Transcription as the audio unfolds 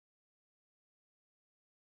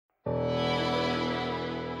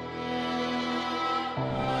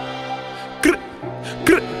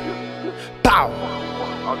Pow!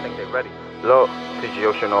 I don't think they ready. Look,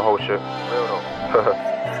 PGO shit, no whole shit. Real though.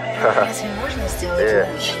 Yeah.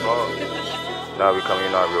 Nah, we coming,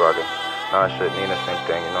 you know I be rocking. Nah, shit, Nina, same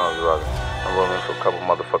thing, you know I be rocking. I'm rolling for a couple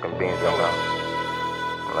motherfucking beans right now.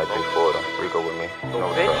 I'm like 3-4 of them. Rico with me. You know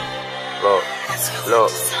what's up.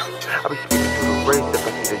 Look. I be speeding through the race. If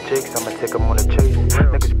I see the jakes, I'ma take them on a chase.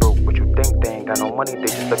 Niggas broke, what you think? They ain't got no money, they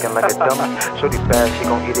just looking like a dummy. Shorty bad, she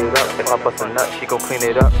gon' eat it up. If I bust a nut, she gon' clean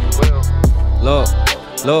it up. Look.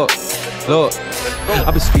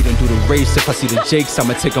 I be speeding through the race. If I see the jakes,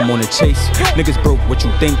 I'ma take them on a chase. Niggas broke, what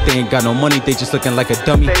you think? They ain't got no money, they just looking like a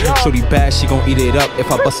dummy. Shorty bad, she gon' eat it up.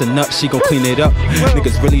 If I bust a nut, she gon' clean it up.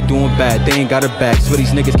 Niggas really doing bad, they ain't got a bag, so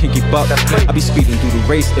these niggas can't keep up. I be speeding through the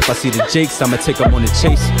race. If I see the jakes, I'ma take them on a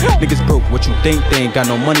chase. Niggas broke, what you think? They ain't got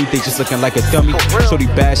no money, they just looking like a dummy. Shorty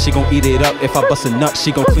bad, she gon' eat it up. If I bust a nut,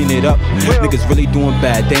 she gon' clean it up. Niggas really doing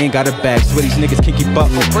bad, they ain't got a bag, so these niggas can't keep up.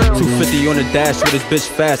 250 on the dash with this bitch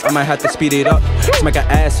fast, I might have to speed it up. Smack her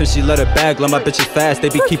ass and she let her bag, love my bitches fast, they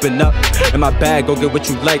be keeping up. In my bag, go get what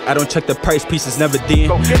you like, I don't check the price, pieces never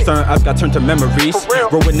dim. Certain ups got turned to memories.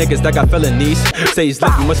 Roll with niggas that got felonies. Say he's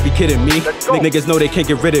left, you must be kidding me. Niggas know they can't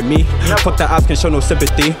get rid of me. Fuck the ops, can show no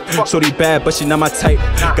sympathy. Shorty bad, but she not my type.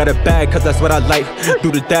 Got a bag, cause that's what I like.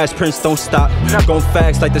 Do the dash, Prince, don't stop. Going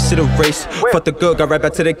fast like the shit a race. Fuck the good, got right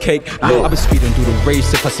back to the cake. I been speeding through the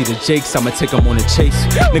race. If I see the jakes, I'ma take them on a chase.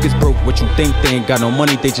 Niggas broke, what you think? They ain't got no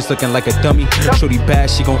money, they just looking like a dummy. Shorty bad,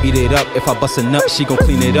 she gon' eat it up. If I bust a nut, she gon'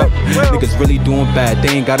 clean it up. Niggas really doing bad, they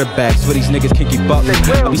ain't got a bag, so these niggas can't keep up.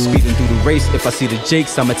 I be speeding through the race. If I see the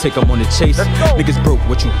jakes, I'ma take them on a chase. Niggas broke,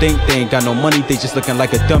 what you think? They ain't got no money, they just looking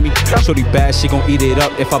like a dummy. Shorty bad, she gon' eat it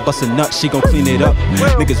up. If I bust a nut, she gon' clean it up.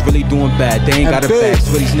 Niggas really doing bad, they ain't got a bag,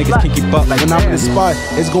 so these niggas can't keep up. When I'm in the spot,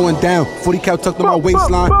 it's going down. 40 cal tucked on my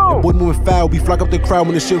waistline. The boy moving foul, we flock up the crowd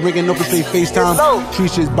when the shit ringing up and say FaceTime. Tree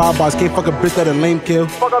shit's bonbons, can't fuck a bitch that a lame kill.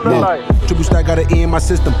 Triple stack got an E in my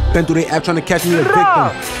system. Been through they app trying to catch me a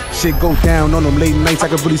victim. Shit go down on them late nights, I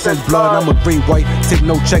can really sense blood. I'm a great white, take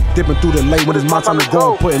no check, dipping through the light. When it's my time to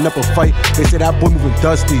go, I'm putting up a fight. They say that boy moving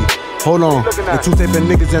dusty. Hold on, the two type of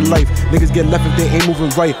niggas in life. Niggas get left if they ain't moving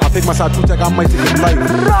right. I pick my side 2 tech, I might take a life.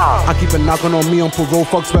 I keep it knocking on me on parole,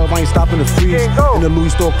 fuck 12, I ain't stopping to freeze. In the Louis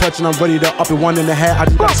store clutching, I'm ready to up it 1 in the hat, I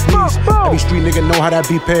just gotta squeeze. Every street nigga know how that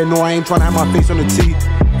be paid, no I ain't trying to have my face on the T.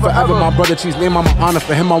 Forever my brother cheese, name on my honor,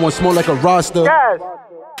 for him I want smoke like a roster.